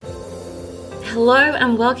Hello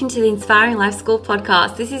and welcome to the Inspiring Life School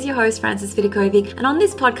podcast. This is your host, Frances Vidakovic, and on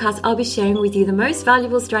this podcast, I'll be sharing with you the most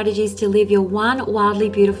valuable strategies to live your one wildly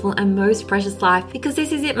beautiful and most precious life. Because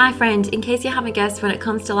this is it, my friend. In case you haven't guessed, when it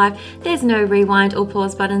comes to life, there's no rewind or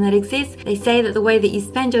pause button that exists. They say that the way that you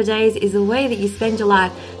spend your days is the way that you spend your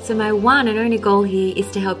life. So my one and only goal here is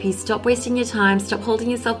to help you stop wasting your time, stop holding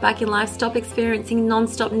yourself back in life, stop experiencing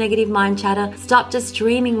non-stop negative mind chatter, stop just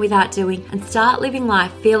dreaming without doing, and start living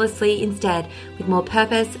life fearlessly instead, with more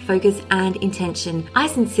purpose, focus, and intention. I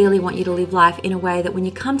sincerely want you to live life in a way that when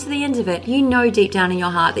you come to the end of it, you know deep down in your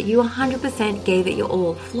heart that you 100% gave it your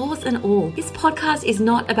all, flaws and all. This podcast is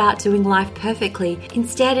not about doing life perfectly.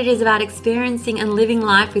 Instead, it is about experiencing and living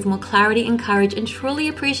life with more clarity and courage and truly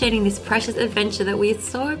appreciating this precious adventure that we are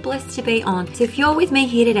so blessed to be on. So if you're with me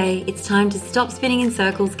here today, it's time to stop spinning in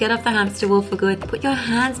circles, get off the hamster wheel for good, put your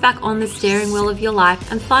hands back on the steering wheel of your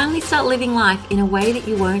life, and finally start living life in a way that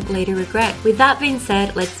you won't later regret. With that being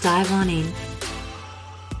said, let's dive on in.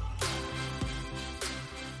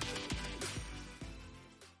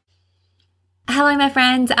 Hello, my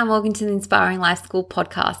friends, and welcome to the Inspiring Life School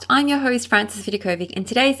podcast. I'm your host, Frances Vidakovic, and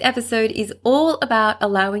today's episode is all about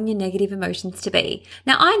allowing your negative emotions to be.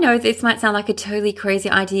 Now, I know this might sound like a totally crazy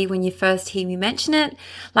idea when you first hear me mention it.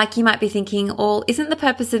 Like you might be thinking, oh, isn't the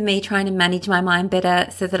purpose of me trying to manage my mind better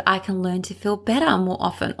so that I can learn to feel better more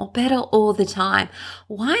often or better all the time?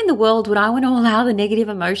 Why in the world would I want to allow the negative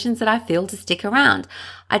emotions that I feel to stick around?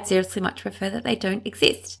 I'd seriously much prefer that they don't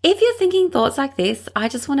exist. If you're thinking thoughts like this, I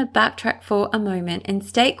just want to backtrack for a moment and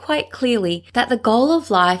state quite clearly that the goal of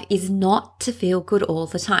life is not to feel good all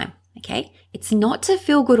the time. Okay? It's not to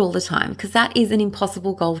feel good all the time because that is an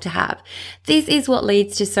impossible goal to have. This is what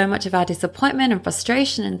leads to so much of our disappointment and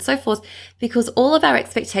frustration and so forth, because all of our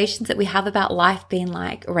expectations that we have about life being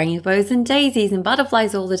like rainbows and daisies and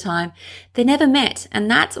butterflies all the time, they're never met.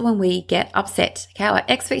 And that's when we get upset. Okay? Our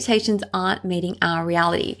expectations aren't meeting our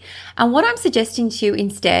reality. And what I'm suggesting to you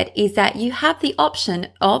instead is that you have the option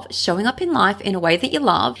of showing up in life in a way that you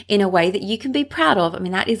love, in a way that you can be proud of. I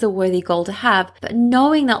mean, that is a worthy goal to have, but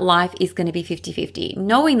knowing that life is going to be 50-50,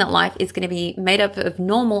 knowing that life is going to be made up of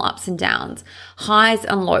normal ups and downs, highs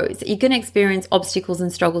and lows. You're going to experience obstacles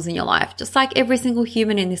and struggles in your life, just like every single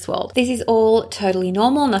human in this world. This is all totally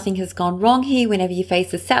normal. Nothing has gone wrong here whenever you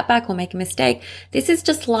face a setback or make a mistake. This is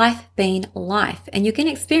just life being life. And you can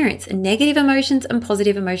experience negative emotions and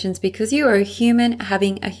positive emotions because you are a human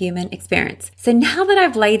having a human experience. So now that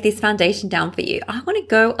I've laid this foundation down for you, I want to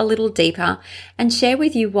go a little deeper and share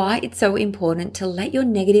with you why it's so important to let your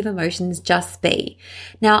negative emotions just be.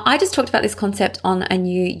 Now, I just talked about this concept on a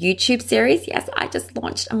new YouTube series. Yes, I just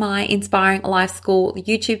launched my Inspiring Life School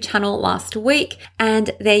YouTube channel last week,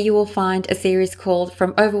 and there you will find a series called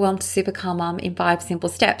From Overwhelmed to Super Calm Mum in 5 Simple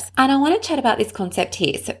Steps. And I want to chat about this concept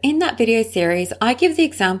here. So in that video series, I give the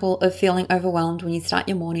example of feeling overwhelmed when you start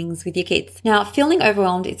your mornings with your kids. Now, feeling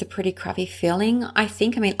overwhelmed is a pretty crappy feeling, I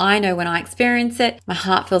think. I know when I experience it, my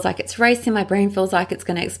heart feels like it's racing, my brain feels like it's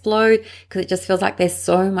going to explode because it just feels like there's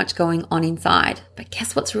so much going on inside. But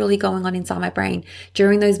guess what's really going on inside my brain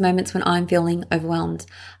during those moments when I'm feeling overwhelmed?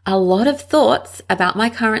 A lot of thoughts about my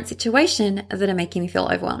current situation that are making me feel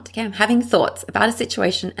overwhelmed. Okay, I'm having thoughts about a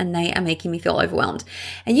situation and they are making me feel overwhelmed.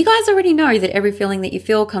 And you guys already know that every feeling that you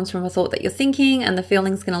feel comes from a thought that you're thinking, and the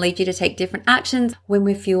feeling's going to lead you to take different actions when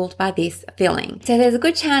we're fueled by this feeling. So there's a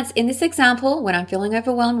good chance in this example, when I'm feeling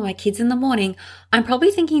overwhelmed with my kids in the morning, I'm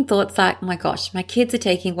probably thinking thoughts like, oh my gosh, my kids are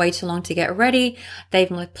taking way too long to get ready.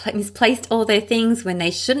 They've misplaced all their things when they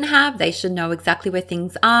shouldn't have. They should know exactly where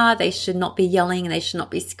things are. They should not be yelling and they should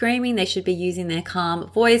not be screaming. They should be using their calm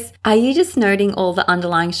voice. Are you just noting all the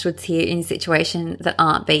underlying shoulds here in a situation that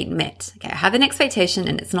aren't being met? Okay, I have an expectation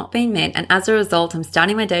and it's not being met. And as a result, I'm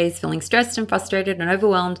starting my days feeling stressed and frustrated and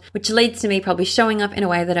overwhelmed, which leads to me probably showing up in a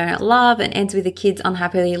way that I don't love and ends with the kids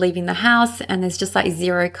unhappily leaving the house. And there's just like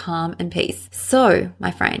zero calm and peace. So,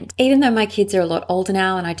 my friend, even though my kids are a lot older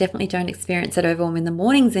now and I definitely don't experience that overwhelm in the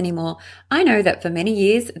mornings anymore, I know that for many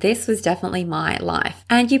years, this was definitely my life.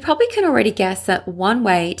 And you probably can already guess that one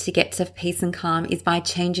way to get to peace and calm is by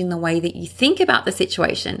changing the way that you think about the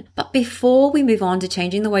situation. But before we move on to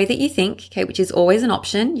changing the way that you think, okay, which is always an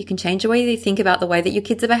option, you can change the way you think about the way that your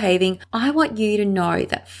kids are behaving. I want you to know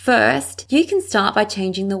that first, you can start by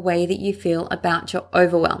changing the way that you feel about your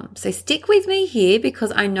overwhelm. So stick with me here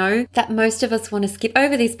because I know that most of us just want to skip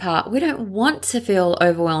over this part. We don't want to feel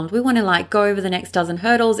overwhelmed. We want to go over the next dozen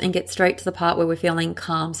hurdles and get straight to the part where we're feeling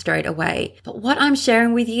calm straight away. But what I'm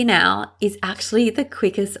sharing with you now is actually the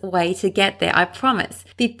quickest way to get there, I promise.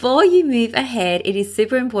 Before you move ahead, it is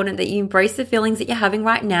super important that you embrace the feelings that you're having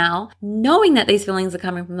right now, knowing that these feelings are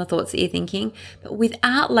coming from the thoughts that you're thinking, but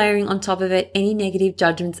without layering on top of it any negative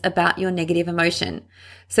judgments about your negative emotion.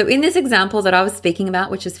 So in this example that I was speaking about,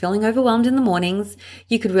 which was feeling overwhelmed in the mornings,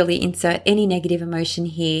 you could really insert any negative emotion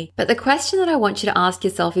here. But the question that I want you to ask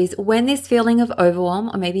yourself is, when this feeling of overwhelm,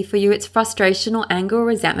 or maybe for you it's frustration or anger or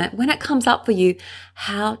resentment, when it comes up for you,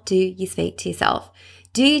 how do you speak to yourself?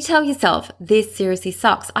 Do you tell yourself, this seriously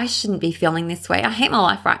sucks, I shouldn't be feeling this way, I hate my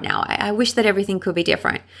life right now, I wish that everything could be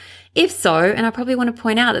different? If so, and I probably want to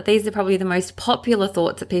point out that these are probably the most popular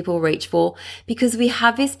thoughts that people reach for, because we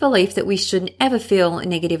have this belief that we shouldn't ever feel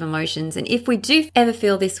negative emotions. And if we do ever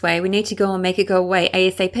feel this way, we need to go and make it go away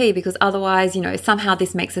ASAP, because otherwise, somehow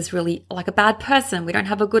this makes us really like a bad person. We don't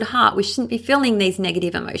have a good heart. We shouldn't be feeling these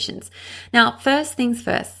negative emotions. Now, first things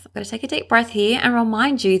first, I'm going to take a deep breath here and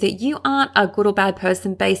remind you that you aren't a good or bad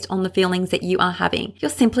person based on the feelings that you are having. You're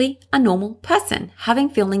simply a normal person.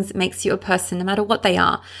 Having feelings makes you a person no matter what they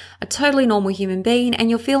are. A totally normal human being, and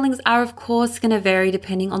your feelings are of course going to vary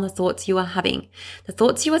depending on the thoughts you are having, the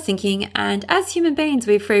thoughts you are thinking, and as human beings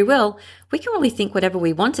we have free will, we can really think whatever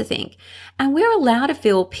we want to think. And we're allowed to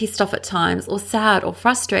feel pissed off at times, or sad, or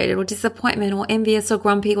frustrated, or disappointment, or envious, or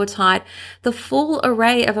grumpy, or tired. The full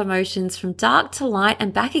array of emotions from dark to light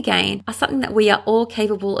and back again are something that we are all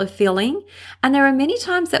capable of feeling. And there are many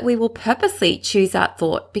times that we will purposely choose that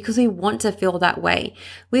thought because we want to feel that way.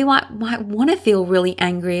 We might want to feel really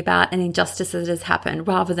angry about an injustice that has happened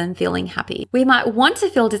rather than feeling happy. We might want to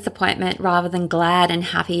feel disappointment rather than glad and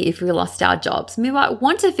happy if we lost our jobs. We might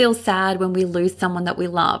want to feel sad when we lose someone that we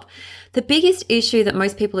love. The biggest issue that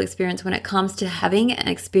most people experience when it comes to having and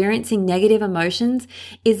experiencing negative emotions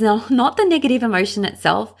is not the negative emotion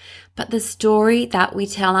itself, but the story that we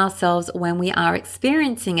tell ourselves when we are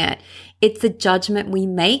experiencing it. It's the judgment we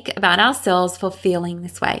make about ourselves for feeling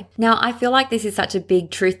this way. Now, I feel like this is such a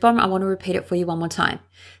big truth bomb. I want to repeat it for you one more time.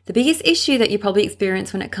 The biggest issue that you probably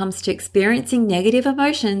experience when it comes to experiencing negative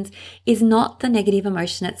emotions is not the negative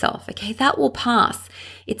emotion itself. Okay, that will pass.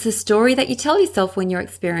 It's a story that you tell yourself when you're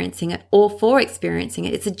experiencing it or for experiencing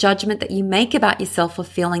it. It's a judgment that you make about yourself for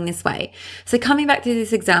feeling this way. So coming back to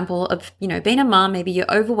this example of, being a mom, maybe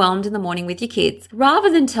you're overwhelmed in the morning with your kids,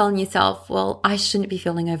 rather than telling yourself, well, I shouldn't be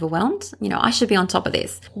feeling overwhelmed. I should be on top of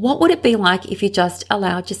this. What would it be like if you just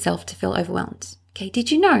allowed yourself to feel overwhelmed? Okay,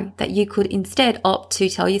 did you know that you could instead opt to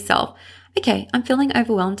tell yourself, okay, I'm feeling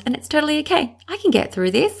overwhelmed and it's totally okay. I can get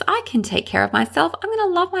through this. I can take care of myself. I'm going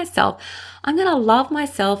to love myself. I'm going to love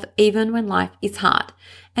myself even when life is hard.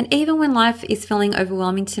 And even when life is feeling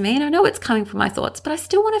overwhelming to me, and I know it's coming from my thoughts, but I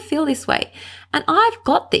still want to feel this way. And I've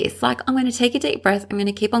got this. I'm going to take a deep breath. I'm going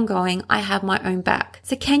to keep on going. I have my own back.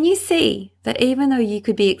 So can you see that even though you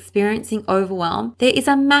could be experiencing overwhelm, there is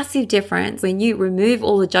a massive difference when you remove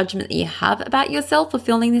all the judgment that you have about yourself for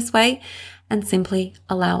feeling this way and simply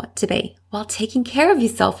allow it to be, while taking care of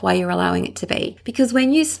yourself while you're allowing it to be. Because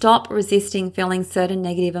when you stop resisting feeling certain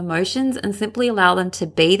negative emotions and simply allow them to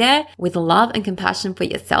be there with love and compassion for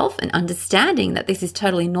yourself and understanding that this is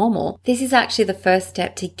totally normal, this is actually the first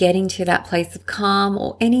step to getting to that place of calm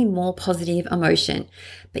or any more positive emotion.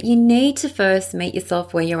 But you need to first meet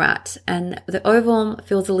yourself where you're at. And the overwhelm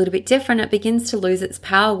feels a little bit different. It begins to lose its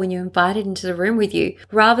power when you invite it into the room with you,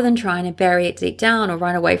 rather than trying to bury it deep down or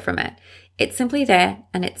run away from it. It's simply there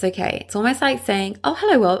and it's okay. It's almost like saying, oh,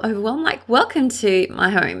 hello, overwhelm, welcome to my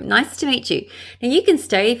home. Nice to meet you. Now you can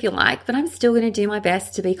stay if you like, but I'm still going to do my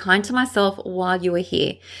best to be kind to myself while you are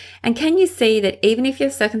here. And can you see that even if your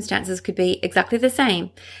circumstances could be exactly the same,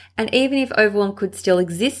 and even if overwhelm could still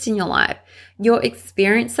exist in your life, your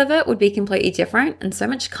experience of it would be completely different and so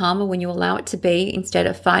much calmer when you allow it to be instead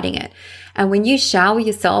of fighting it. And when you shower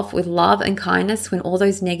yourself with love and kindness when all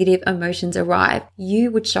those negative emotions arrive,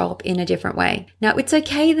 you would show up in a different way. Now, it's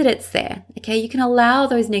okay that it's there. Okay, you can allow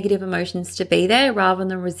those negative emotions to be there rather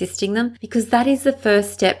than resisting them, because that is the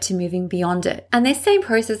first step to moving beyond it. And this same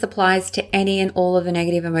process applies to any and all of the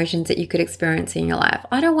negative emotions that you could experience in your life.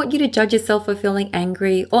 I don't want you to judge yourself for feeling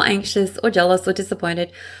angry or anxious or jealous or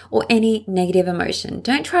disappointed or any negative emotion.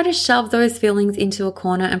 Don't try to shove those feelings into a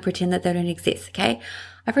corner and pretend that they don't exist, okay?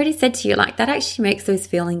 I've already said to you, that actually makes those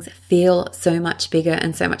feelings feel so much bigger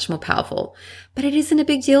and so much more powerful. But it isn't a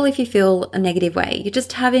big deal if you feel a negative way. You're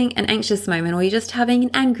just having an anxious moment, or you're just having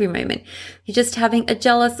an angry moment. You're just having a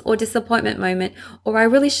jealous or disappointment moment, or I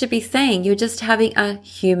really should be saying you're just having a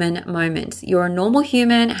human moment. You're a normal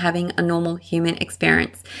human having a normal human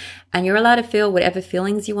experience. and you're allowed to feel whatever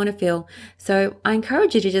feelings you want to feel. So I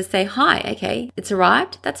encourage you to just say, hi, okay, it's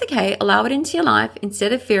arrived. That's okay. Allow it into your life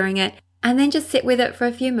instead of fearing it. And then just sit with it for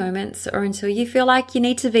a few moments or until you feel like you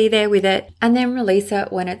need to be there with it, and then release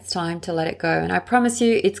it when it's time to let it go. And I promise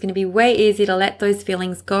you, it's going to be way easier to let those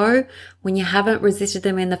feelings go when you haven't resisted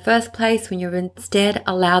them in the first place, when you've instead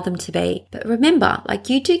allowed them to be. But remember,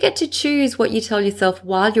 you do get to choose what you tell yourself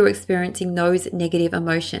while you're experiencing those negative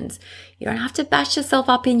emotions. You don't have to bash yourself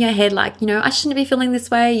up in your head I shouldn't be feeling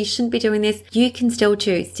this way. You shouldn't be doing this. You can still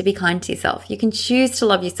choose to be kind to yourself. You can choose to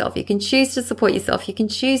love yourself. You can choose to support yourself. You can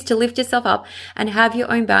choose to lift yourself up and have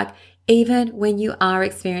your own back, even when you are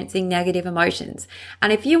experiencing negative emotions.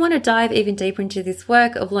 And if you want to dive even deeper into this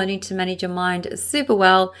work of learning to manage your mind super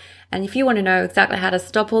well, and if you want to know exactly how to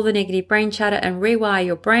stop all the negative brain chatter and rewire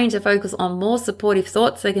your brain to focus on more supportive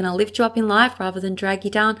thoughts that are going to lift you up in life rather than drag you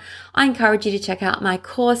down, I encourage you to check out my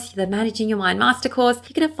course, the Managing Your Mind Master Course.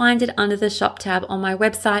 You're going to find it under the shop tab on my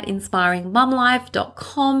website,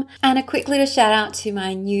 inspiringmumlife.com. And a quick little shout out to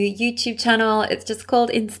my new YouTube channel. It's just called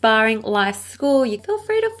Inspiring Life School. You feel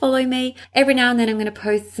free to follow me. Every now and then I'm going to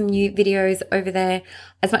post some new videos over there.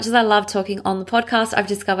 As much as I love talking on the podcast, I've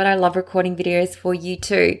discovered I love recording videos for you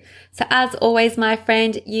too. So as always, my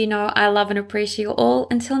friend, you know I love and appreciate you all.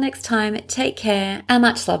 Until next time, take care and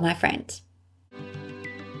much love, my friend.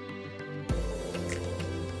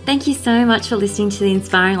 Thank you so much for listening to the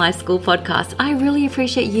Inspiring Life School podcast. I really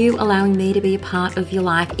appreciate you allowing me to be a part of your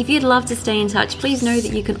life. If you'd love to stay in touch, please know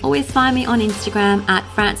that you can always find me on Instagram at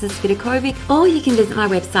Frances Vidakovic, or you can visit my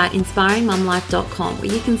website, inspiringmumlife.com,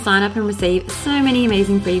 where you can sign up and receive so many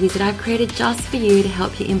amazing freebies that I've created just for you to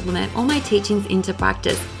help you implement all my teachings into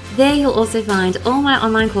practice. There you'll also find all my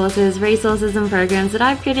online courses, resources and programs that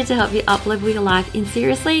I've created to help you uplevel your life in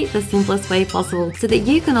seriously the simplest way possible, so that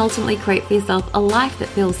you can ultimately create for yourself a life that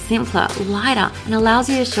feels simpler, lighter, and allows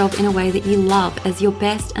you to show up in a way that you love as your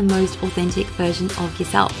best and most authentic version of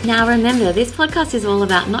yourself. Now remember, this podcast is all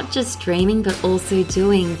about not just dreaming but also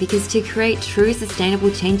doing, because to create true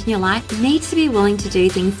sustainable change in your life, you need to be willing to do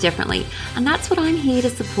things differently. And that's what I'm here to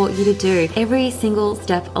support you to do every single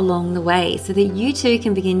step along the way, so that you too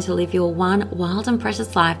can begin to live your one wild and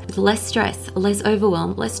precious life with less stress, less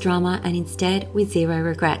overwhelm, less drama, and instead with zero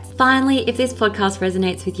regrets. Finally, if this podcast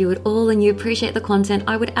resonates with you at all and you appreciate the content,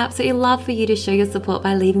 I would absolutely love for you to show your support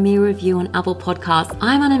by leaving me a review on Apple Podcasts.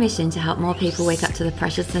 I'm on a mission to help more people wake up to the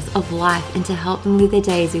preciousness of life and to help them live their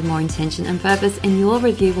days with more intention and purpose, and your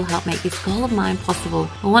review will help make this goal of mine possible.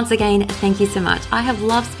 Well, once again, thank you so much. I have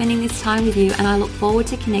loved spending this time with you, and I look forward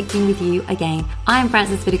to connecting with you again. I am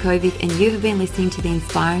Frances Vidakovic, and you have been listening to the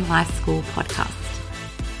Inspiring Life School podcast.